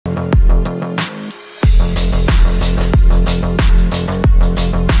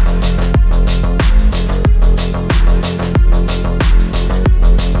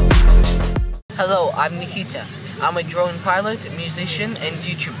I'm Nikita. I'm a drone pilot, musician, and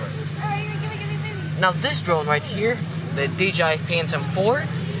YouTuber. Now this drone right here, the DJI Phantom 4,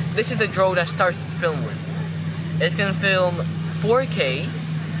 this is the drone I started to film with. It can film 4K,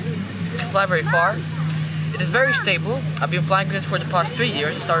 fly very far. It is very stable. I've been flying with it for the past 3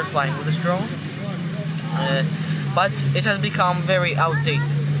 years. I started flying with this drone. But it has become very outdated.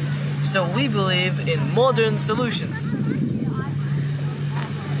 So we believe in modern solutions.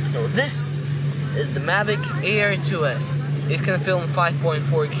 So this is the Mavic Air 2S. It can film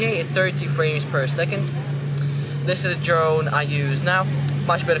 5.4K at 30 frames per second. This is the drone I use now.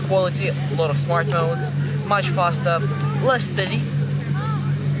 Much better quality, a lot of smart modes, much faster, less steady,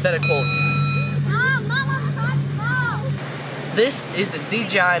 better quality. This is the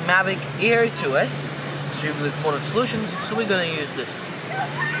DJI Mavic Air 2S. So we believe modern solutions, so we're gonna use this.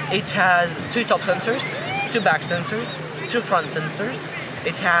 It has 2 top sensors, 2 back sensors, 2 front sensors.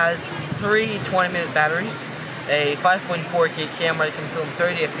 It has 3 20-minute batteries, a 5.4K camera that can film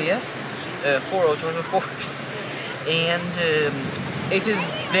 30 FPS, 4 autos of course, and it is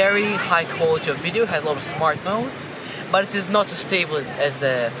very high quality of video, has a lot of smart modes, but it is not as stable as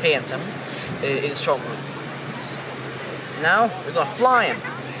the Phantom in strong rooms. Now we're gonna fly him.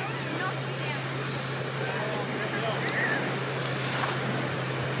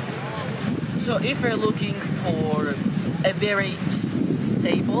 So if you're looking for a very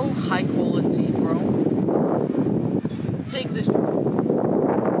stable, high quality drone, take this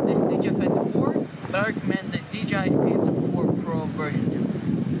drone. This is DJI Phantom 4, but I recommend the DJI Phantom 4 Pro version 2.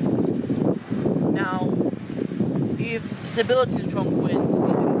 Now, if stability in strong wind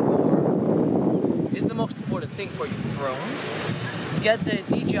is the most important thing for your drones, get the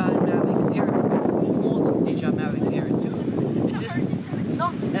DJI Mavic Air 2. It's smaller than DJI Mavic Air 2. It is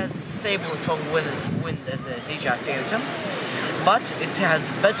not as stable and strong wind as the DJI Phantom, but it has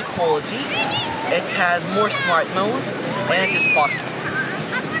better quality, it has more smart modes, and it is faster.